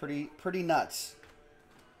 It's pretty nuts.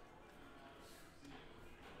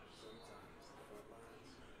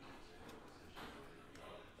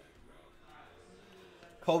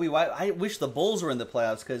 Kobe White. I wish the Bulls were in the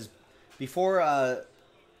playoffs because before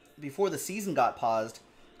the season got paused,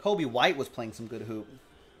 Kobe White was playing some good hoop.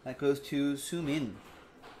 That goes to Soo-min.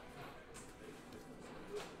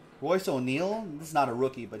 Royce O'Neal. This is not a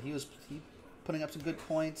rookie, but he putting up some good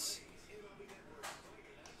points.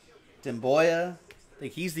 Demboya.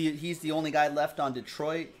 think he's the only guy left on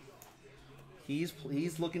Detroit. He's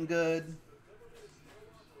looking good.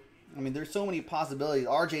 I mean, there's so many possibilities.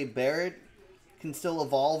 R.J. Barrett can still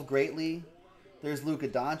evolve greatly. There's Luka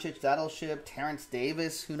Doncic, that'll ship. Terrence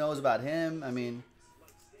Davis, who knows about him? I mean,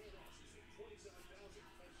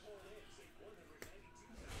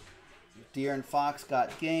 De'Aaron Fox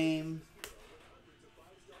got game.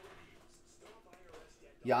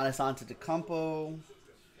 Giannis Antetokounmpo.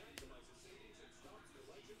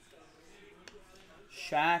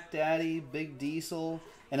 Shaq Daddy, Big Diesel.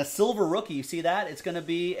 And a silver rookie. You see that? It's going to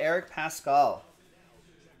be Eric Pascal.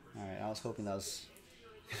 All right, I was hoping that was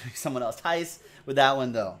someone else. Tice with that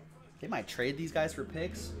one, though. They might trade these guys for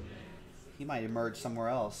picks. He might emerge somewhere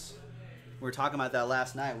else. We were talking about that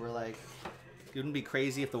last night. We're like, it wouldn't be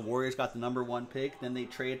crazy if the Warriors got the #1 pick. Then they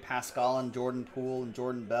trade Pascal and Jordan Poole and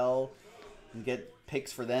Jordan Bell and get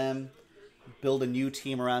picks for them. Build a new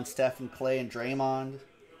team around Steph and Clay and Draymond.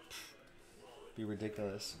 Be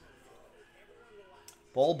ridiculous.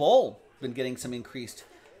 Bol been getting some increased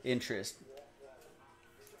interest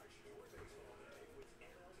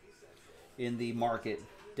in the market.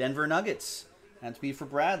 Denver Nuggets. That's be for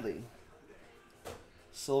Bradley.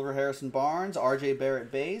 Silver Harrison Barnes, RJ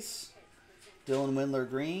Barrett base, Dylan Windler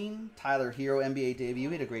Green, Tyler Hero NBA debut.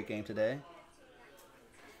 He had a great game today.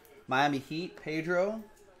 Miami Heat, Pedro.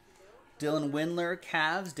 Dylan Windler,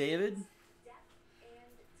 Cavs, David.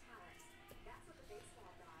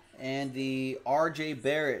 And the RJ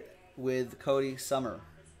Barrett with Cody Summer.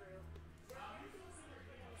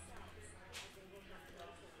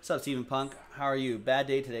 What's up, Stephen Punk? How are you? Bad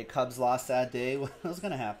day today. Cubs lost that day. What was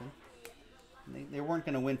going to happen? They weren't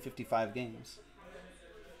going to win 55 games.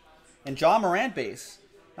 And John Morant base.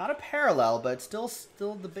 Not a parallel, but still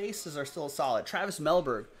the bases are still solid. Travis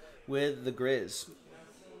Melberg with the Grizz.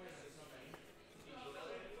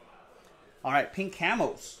 All right, pink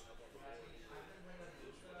camos.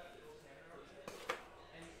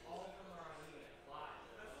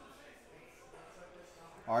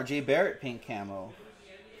 RJ Barrett pink camo.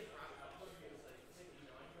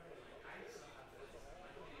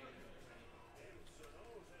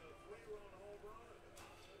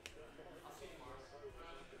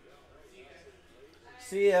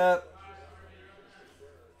 See ya.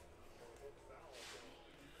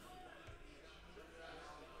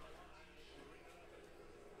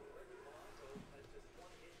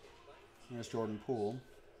 There's Jordan Poole.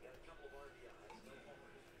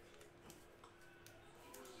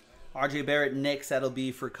 RJ Barrett Knicks, that'll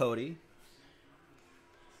be for Cody.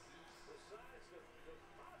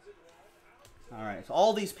 Alright, so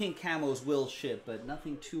all these pink camos will ship, but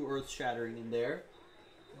nothing too earth-shattering in there.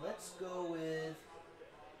 Let's go with...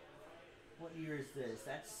 What year is this?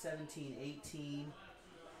 That's 17-18.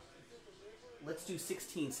 Let's do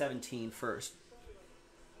 16-17 first.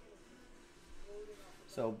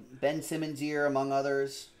 So, Ben Simmons year, among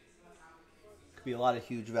others. Could be a lot of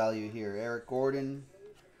huge value here. Eric Gordon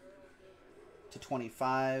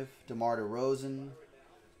 /25. DeMar DeRozan.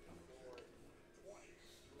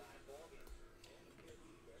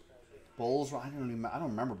 Bulls. I don't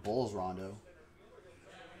remember Bulls Rondo.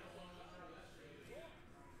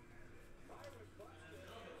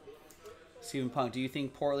 Stephen Punk, do you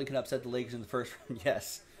think Portland can upset the Lakers in the first round?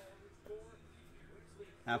 Yes.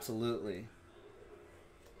 Absolutely.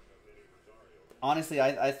 Honestly,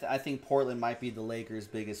 I think Portland might be the Lakers'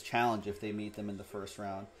 biggest challenge if they meet them in the first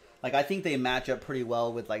round. Like, I think they match up pretty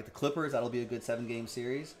well with, like, the Clippers. That'll be a good 7-game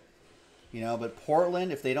series. You know, but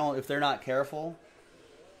Portland, if they're not careful,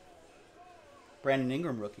 Brandon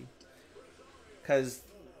Ingram rookie. Because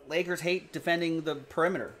Lakers hate defending the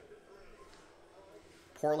perimeter.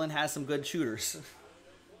 Portland has some good shooters.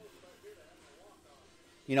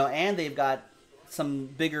 You know, and they've got some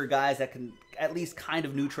bigger guys that can at least kind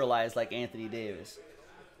of neutralize, like Anthony Davis.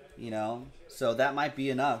 You know, so that might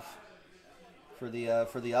be enough for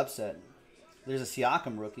the upset. There's a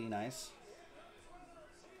Siakam rookie, nice.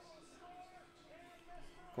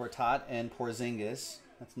 Gortat and Porzingis.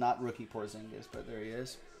 That's not rookie Porzingis, but there he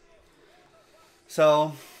is.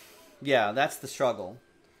 So, yeah, that's the struggle.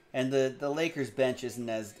 And the Lakers bench isn't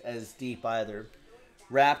as deep either.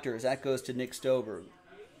 Raptors, that goes to Nick Stober.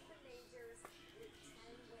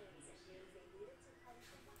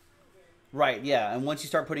 Right, yeah. And once you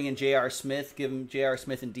start putting in J.R. Smith, give him J.R.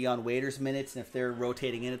 Smith and Dion Waiters minutes, and if they're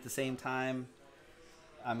rotating in at the same time,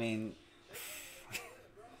 I mean,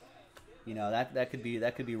 you know, that could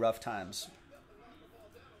be rough times.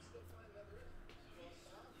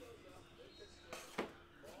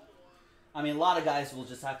 I mean, a lot of guys will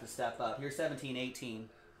just have to step up. Here's 17-18.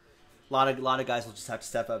 A lot of guys will just have to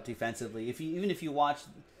step up defensively. Even if you watch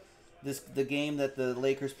the game that the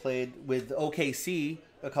Lakers played with OKC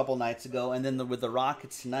a couple nights ago, and then with the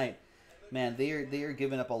Rockets tonight. Man, they are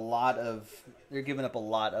giving up a lot of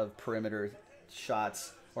perimeter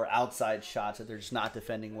shots or outside shots that they're just not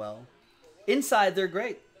defending well. Inside, they're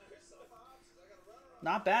great.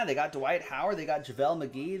 Not bad. They got Dwight Howard, they got JaVale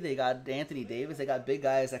McGee, they got Anthony Davis, they got big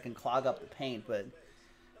guys that can clog up the paint, but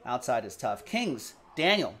outside is tough. Kings,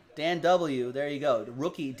 Dan W. There you go. The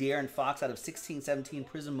rookie De'Aaron Fox out of 16-17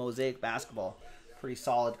 Prism Mosaic Basketball. Pretty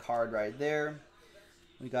solid card right there.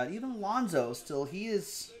 We got even Lonzo still.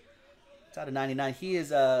 It's out of 99. He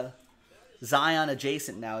is Zion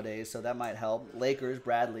adjacent nowadays, so that might help. Lakers,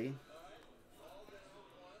 Bradley.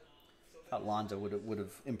 Thought Lonzo would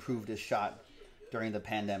have improved his shot during the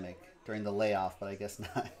pandemic, during the layoff, but I guess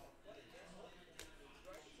not.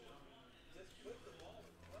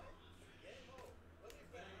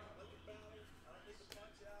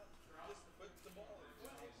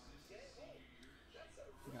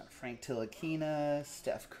 We got Frank Ntilikina,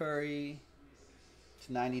 Steph Curry,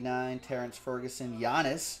 to 99, Terrence Ferguson,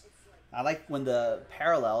 Giannis. I like when the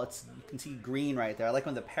parallel, you can see green right there. I like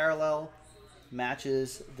when the parallel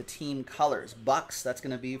matches the team colors. Bucks, that's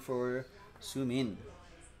going to be for Sumin.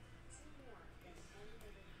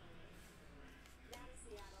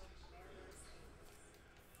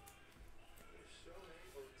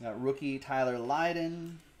 Got rookie Tyler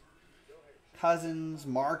Lydon, Cousins,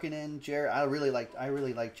 Markkanen, Jared. I really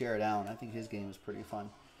like Jared Allen. I think his game is pretty fun.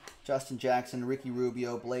 Justin Jackson, Ricky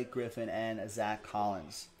Rubio, Blake Griffin, and Zach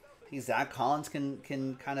Collins. I think Zach Collins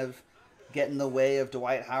can kind of get in the way of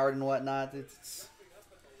Dwight Howard and whatnot. It's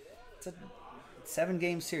a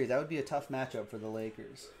 7-game series. That would be a tough matchup for the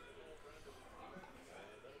Lakers.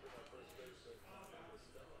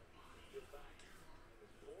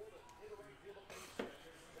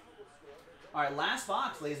 All right, last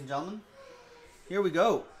box, ladies and gentlemen. Here we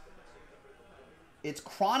go. It's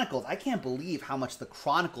Chronicles. I can't believe how much the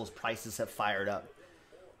Chronicles prices have fired up.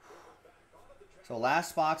 So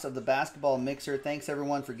last box of the basketball mixer. Thanks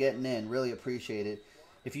everyone for getting in. Really appreciate it.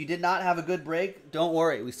 If you did not have a good break, don't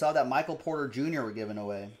worry. We saw that Michael Porter Jr. were given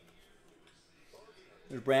away.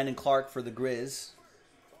 There's Brandon Clark for the Grizz.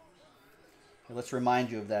 Let's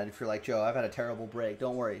remind you of that if you're like, Joe, I've had a terrible break.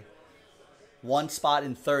 Don't worry. 1 spot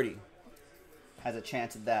in 30 has a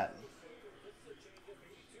chance at that.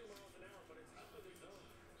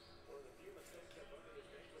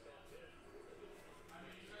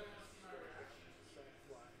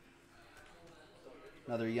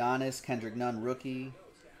 Another Giannis, Kendrick Nunn rookie.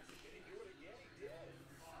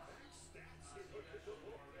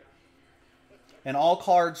 And all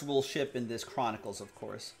cards will ship in this Chronicles, of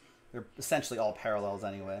course. They're essentially all parallels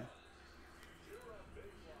anyway.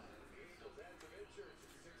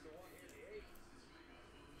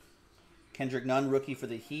 Kendrick Nunn, rookie for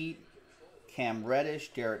the Heat. Cam Reddish,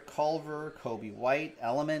 Derek Culver, Kobe White,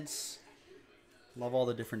 Elements. Love all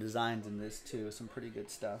the different designs in this, too. Some pretty good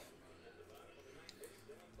stuff.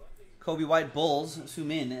 Kobe White, Bulls,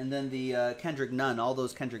 Sumin, and then the Kendrick Nunn. All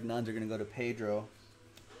those Kendrick Nunns are going to go to Pedro.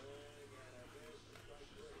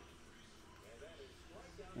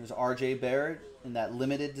 There's RJ Barrett in that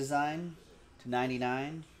limited design to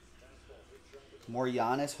 99. More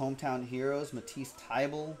Giannis, Hometown Heroes, Matisse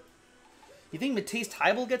Thybulle. You think Matisse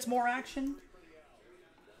Thybulle gets more action?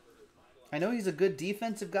 I know he's a good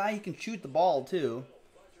defensive guy. He can shoot the ball, too.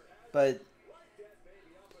 But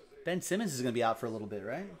Ben Simmons is going to be out for a little bit,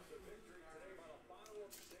 right?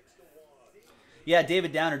 Yeah,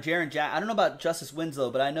 David Downer, Jaren Jack. I don't know about Justice Winslow,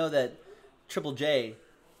 but I know that Triple J,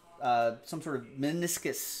 some sort of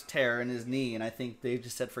meniscus tear in his knee, and I think they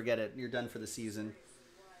just said, forget it. You're done for the season.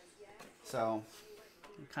 So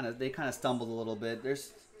they kind of stumbled a little bit.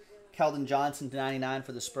 There's Keldon Johnson to 99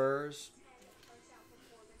 for the Spurs.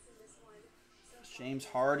 James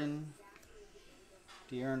Harden.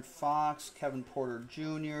 De'Aaron Fox. Kevin Porter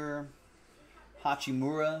Jr.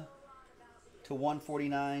 Hachimura to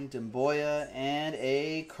 149. Demboya. And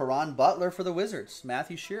a Caron Butler for the Wizards.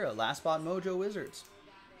 Matthew Shira. Last spot Mojo Wizards.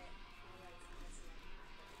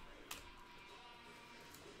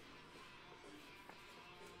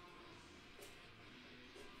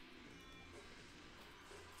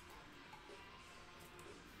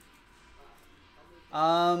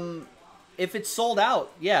 If it's sold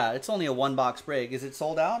out, yeah, it's only a 1-box break. Is it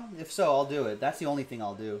sold out? If so, I'll do it. That's the only thing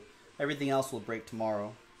I'll do. Everything else will break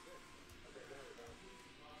tomorrow.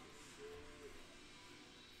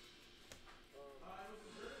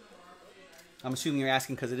 I'm assuming you're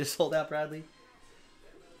asking because it is sold out, Bradley?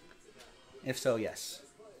 If so, yes.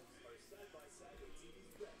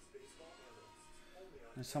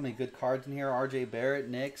 There's so many good cards in here. RJ Barrett,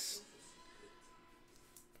 Knicks.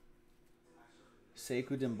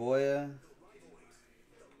 Sekou Demboya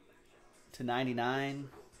to 99.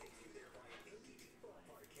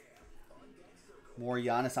 More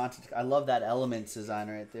Giannis I love that Elements design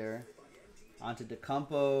right there.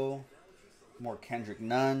 Antetokounmpo. More Kendrick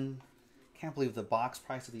Nunn. Can't believe the box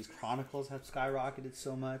price of these Chronicles have skyrocketed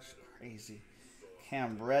so much. Crazy.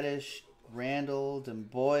 Cam Reddish, Randall,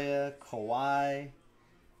 Demboya, Kawhi.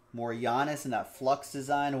 More Giannis in that Flux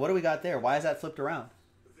design. What do we got there? Why is that flipped around?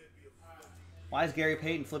 Why is Gary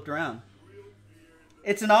Payton flipped around?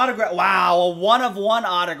 It's an autograph. Wow, a 1/1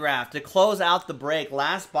 autograph to close out the break.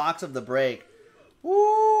 Last box of the break.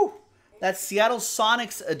 Woo! That's Seattle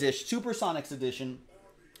Sonics edition, Supersonics edition,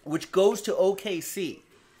 which goes to OKC.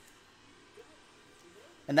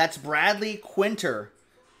 And that's Bradley Quinter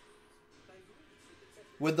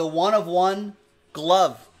with the 1/1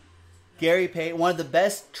 glove. Gary Payton, one of the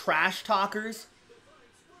best trash talkers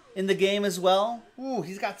in the game as well. Ooh,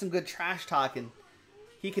 he's got some good trash talking.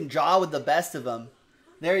 He can jaw with the best of them.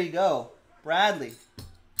 There you go. Bradley.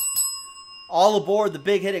 All aboard the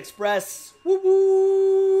Big Hit Express. Woo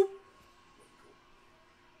woo!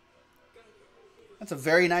 That's a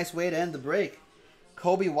very nice way to end the break.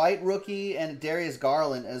 Kobe White rookie and Darius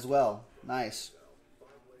Garland as well. Nice.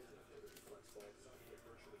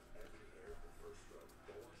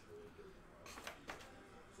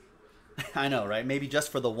 I know, right? Maybe just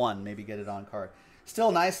for the one, maybe get it on card.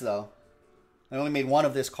 Still nice, though. I only made one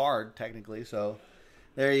of this card, technically, so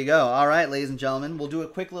there you go. All right, ladies and gentlemen, we'll do a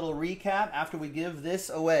quick little recap after we give this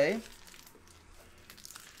away.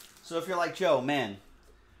 So if you're like, Joe, man,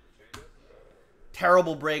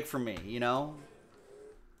 terrible break for me, you know?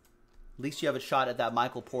 At least you have a shot at that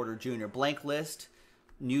Michael Porter Jr. Blank list,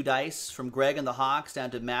 new dice from Greg and the Hawks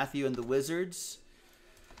down to Matthew and the Wizards.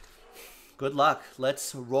 Good luck.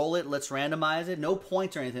 Let's roll it. Let's randomize it. No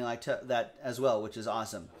points or anything like that as well, which is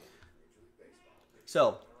awesome.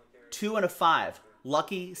 So, 2 and a 5.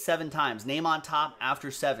 Lucky 7 times. Name on top after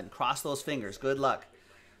 7. Cross those fingers. Good luck.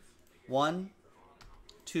 1,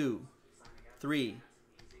 2, 3,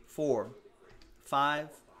 4, 5,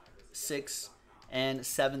 6, and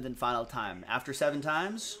 7th and final time. After 7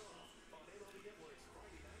 times,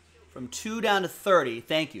 from 2 down to 30,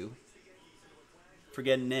 thank you for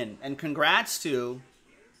getting in. And congrats to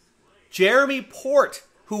Jeremy Port,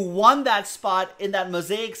 who won that spot in that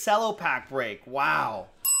Mosaic Cello Pack break. Wow.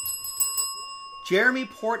 Jeremy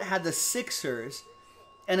Port had the Sixers.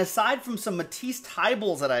 And aside from some Matisse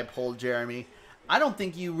Thybulle that I pulled, Jeremy, I don't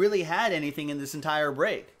think you really had anything in this entire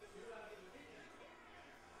break.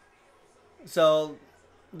 So,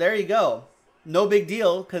 there you go. No big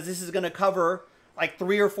deal, because this is going to cover like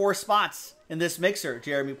 3 or 4 spots in this mixer,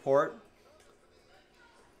 Jeremy Port.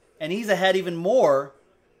 And he's ahead even more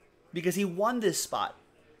because he won this spot.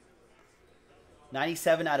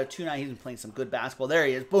 97 out of 290. He's been playing some good basketball. There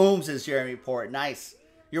he is. Boom, says Jeremy Port. Nice.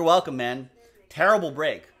 You're welcome, man. Terrible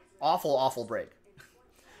break. Awful, awful break.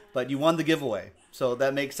 But you won the giveaway. So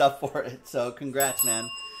that makes up for it. So congrats, man.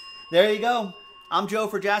 There you go. I'm Joe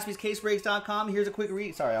for JASPY'sCaseBreaks.com. Here's a quick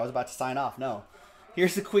Sorry, I was about to sign off. No.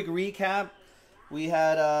 Here's a quick recap. We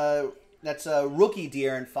had, that's a rookie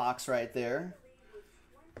De'Aaron Fox right there.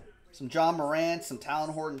 Some John Morant, some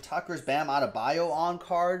Talon Horton Tuckers, Bam Adebayo on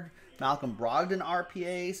card, Malcolm Brogdon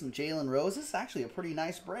RPA, some Jalen Rose. This is actually a pretty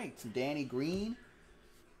nice break. Some Danny Green.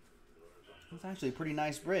 It's actually a pretty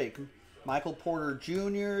nice break. Michael Porter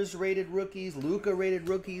Jr.'s rated rookies, Luka rated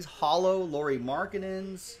rookies, Hollow, Lauri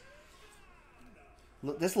Markkanen's.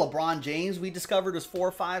 This LeBron James we discovered was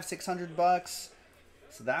 $400, $500, $600.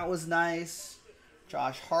 So that was nice.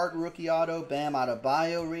 Josh Hart rookie auto, Bam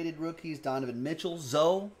Adebayo rated rookies, Donovan Mitchell,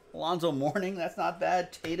 Zoe, Alonzo Mourning, that's not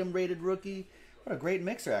bad. Tatum rated rookie. What a great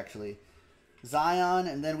mixer actually. Zion,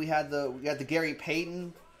 and then we had the Gary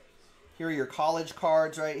Payton. Here are your college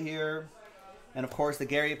cards right here. And of course the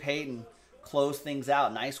Gary Payton closed things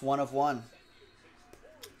out. Nice 1/1.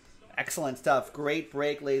 Excellent stuff. Great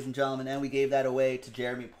break, ladies and gentlemen, and we gave that away to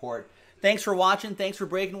Jeremy Port. Thanks for watching. Thanks for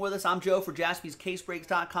breaking with us. I'm Joe for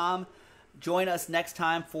JASPY'sCaseBreaks.com. Join us next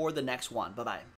time for the next one. Bye-bye.